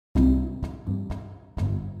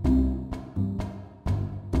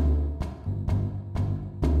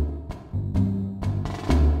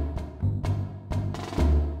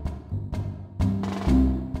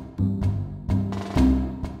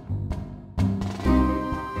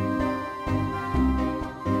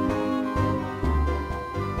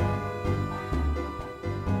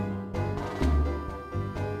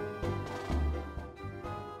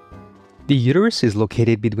The uterus is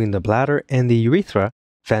located between the bladder and the urethra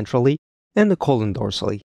ventrally and the colon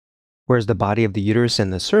dorsally. Whereas the body of the uterus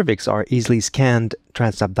and the cervix are easily scanned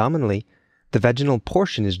transabdominally, the vaginal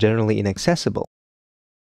portion is generally inaccessible.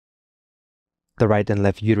 The right and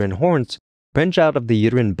left uterine horns branch out of the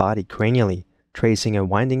uterine body cranially, tracing a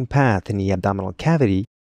winding path in the abdominal cavity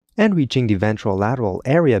and reaching the ventrolateral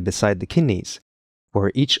area beside the kidneys,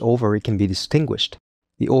 where each ovary can be distinguished.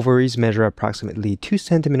 The ovaries measure approximately 2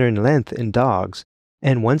 cm in length in dogs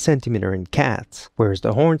and 1 cm in cats, whereas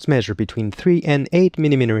the horns measure between 3 and 8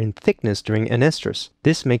 mm in thickness during anestrus.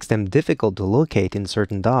 This makes them difficult to locate in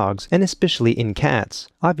certain dogs and especially in cats.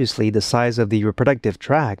 Obviously, the size of the reproductive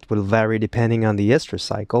tract will vary depending on the estrus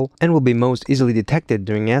cycle and will be most easily detected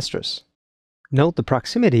during estrus. Note the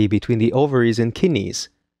proximity between the ovaries and kidneys.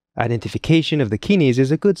 Identification of the kidneys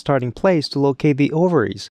is a good starting place to locate the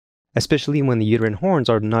ovaries, especially when the uterine horns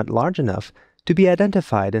are not large enough to be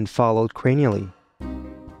identified and followed cranially.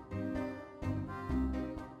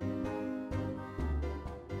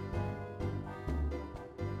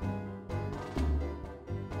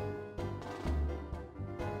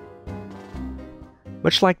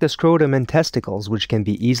 Much like the scrotum and testicles, which can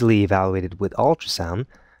be easily evaluated with ultrasound,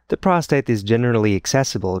 the prostate is generally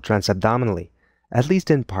accessible transabdominally, at least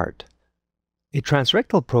in part. A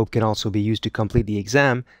transrectal probe can also be used to complete the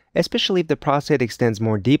exam, especially if the prostate extends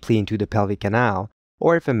more deeply into the pelvic canal,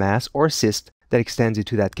 or if a mass or cyst that extends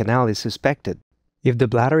into that canal is suspected. If the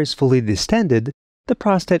bladder is fully distended, the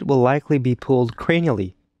prostate will likely be pulled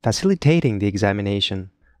cranially, facilitating the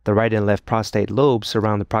examination. The right and left prostate lobes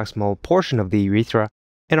surround the proximal portion of the urethra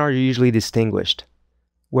and are usually distinguished.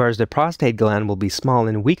 Whereas the prostate gland will be small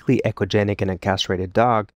and weakly echogenic in a castrated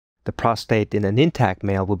dog, the prostate in an intact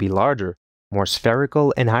male will be larger, more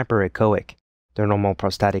spherical and hyperechoic. The normal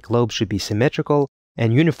prostatic lobe should be symmetrical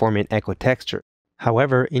and uniform in echo texture.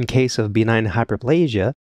 However, in case of benign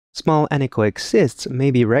hyperplasia, small anechoic cysts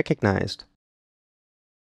may be recognized.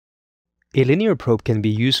 A linear probe can be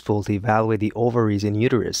useful to evaluate the ovaries in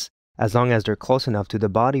uterus, as long as they're close enough to the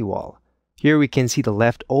body wall. Here we can see the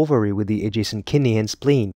left ovary with the adjacent kidney and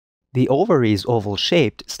spleen. The ovary is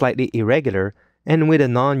oval-shaped, slightly irregular, and with a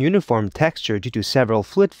non-uniform texture due to several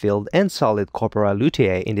fluid-filled and solid corpora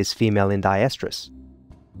luteae in this female in diestrus.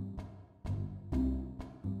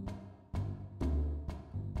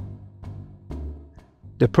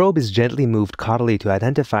 The probe is gently moved caudally to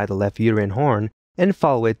identify the left uterine horn and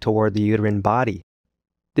follow it toward the uterine body.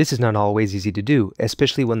 This is not always easy to do,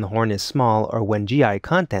 especially when the horn is small or when GI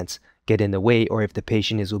contents get in the way or if the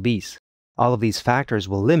patient is obese. All of these factors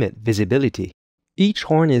will limit visibility. Each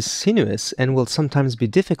horn is sinuous and will sometimes be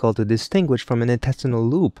difficult to distinguish from an intestinal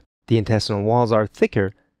loop. The intestinal walls are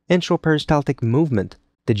thicker and show peristaltic movement.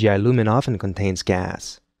 The GI lumen often contains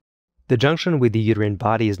gas. The junction with the uterine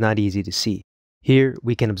body is not easy to see. Here,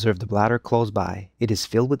 we can observe the bladder close by. It is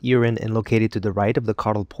filled with urine and located to the right of the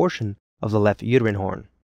caudal portion of the left uterine horn.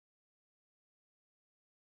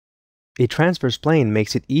 A transverse plane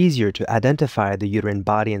makes it easier to identify the uterine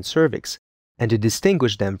body and cervix, and to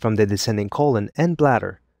distinguish them from the descending colon and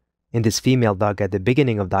bladder. In this female dog at the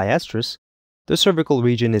beginning of diestrus, the cervical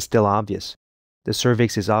region is still obvious. The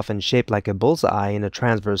cervix is often shaped like a bullseye in a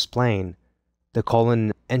transverse plane. The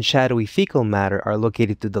colon and shadowy fecal matter are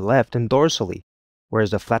located to the left and dorsally,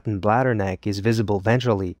 whereas the flattened bladder neck is visible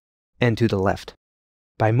ventrally and to the left.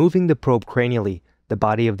 By moving the probe cranially, the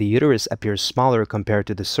body of the uterus appears smaller compared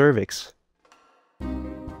to the cervix.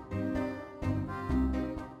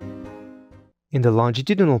 In the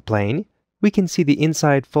longitudinal plane, we can see the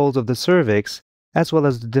inside folds of the cervix, as well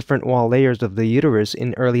as the different wall layers of the uterus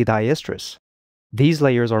in early diestrus. These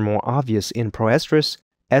layers are more obvious in proestrus,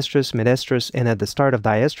 estrus, midestrus, and at the start of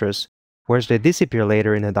diestrus, whereas they disappear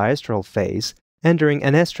later in the diastral phase and during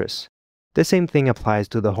anestrus. The same thing applies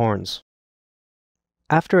to the horns.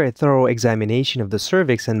 After a thorough examination of the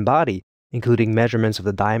cervix and body, including measurements of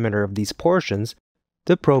the diameter of these portions,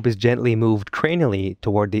 the probe is gently moved cranially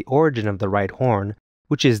toward the origin of the right horn,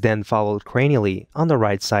 which is then followed cranially on the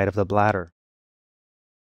right side of the bladder.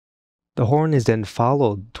 The horn is then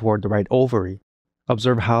followed toward the right ovary.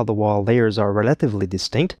 Observe how the wall layers are relatively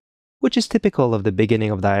distinct, which is typical of the beginning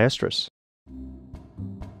of diestrus.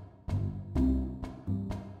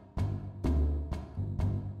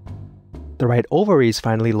 The right ovary is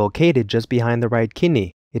finally located just behind the right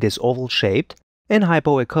kidney. It is oval-shaped and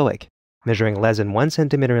hypoechoic, measuring less than 1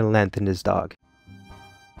 cm in length in this dog.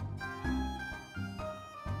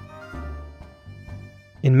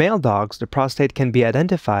 In male dogs, the prostate can be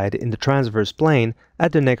identified in the transverse plane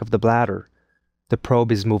at the neck of the bladder. The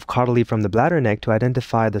probe is moved caudally from the bladder neck to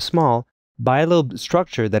identify the small, bilobed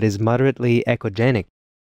structure that is moderately echogenic.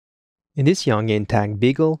 In this young intact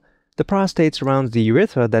beagle, the prostate surrounds the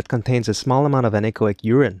urethra that contains a small amount of anechoic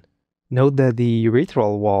urine. Note that the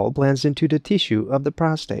urethral wall blends into the tissue of the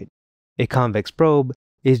prostate. A convex probe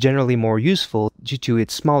is generally more useful due to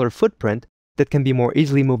its smaller footprint that can be more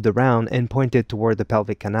easily moved around and pointed toward the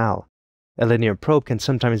pelvic canal. A linear probe can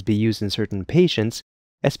sometimes be used in certain patients,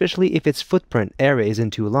 especially if its footprint area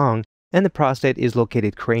isn't too long and the prostate is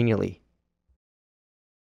located cranially.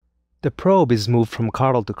 The probe is moved from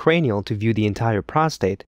caudal to cranial to view the entire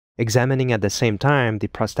prostate, examining at the same time the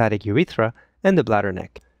prostatic urethra and the bladder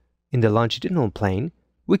neck. In the longitudinal plane,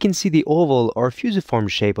 we can see the oval or fusiform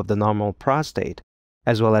shape of the normal prostate,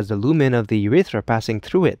 as well as the lumen of the urethra passing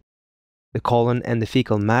through it. The colon and the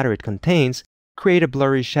fecal matter it contains create a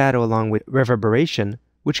blurry shadow along with reverberation,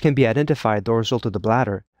 which can be identified dorsal to the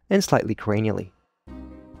bladder and slightly cranially.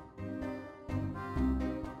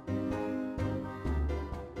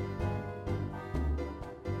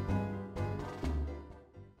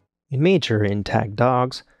 In mature intact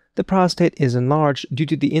dogs, the prostate is enlarged due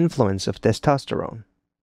to the influence of testosterone.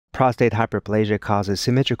 Prostate hyperplasia causes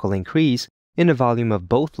symmetrical increase in the volume of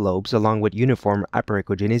both lobes along with uniform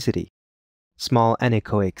hyperechogenicity. Small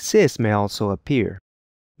anechoic cysts may also appear.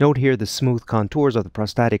 Note here the smooth contours of the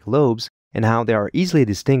prostatic lobes and how they are easily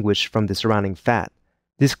distinguished from the surrounding fat.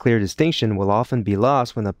 This clear distinction will often be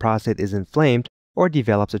lost when the prostate is inflamed or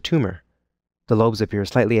develops a tumor. The lobes appear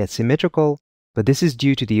slightly asymmetrical, but this is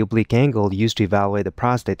due to the oblique angle used to evaluate the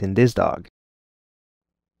prostate in this dog.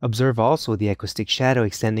 Observe also the acoustic shadow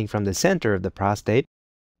extending from the center of the prostate,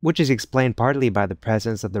 which is explained partly by the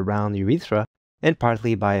presence of the round urethra and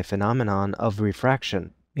partly by a phenomenon of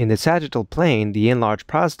refraction. In the sagittal plane, the enlarged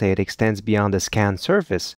prostate extends beyond the scanned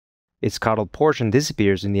surface. Its caudal portion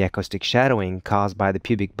disappears in the acoustic shadowing caused by the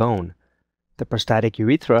pubic bone. The prostatic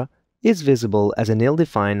urethra is visible as an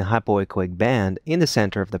ill-defined hypoechoic band in the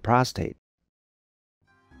center of the prostate.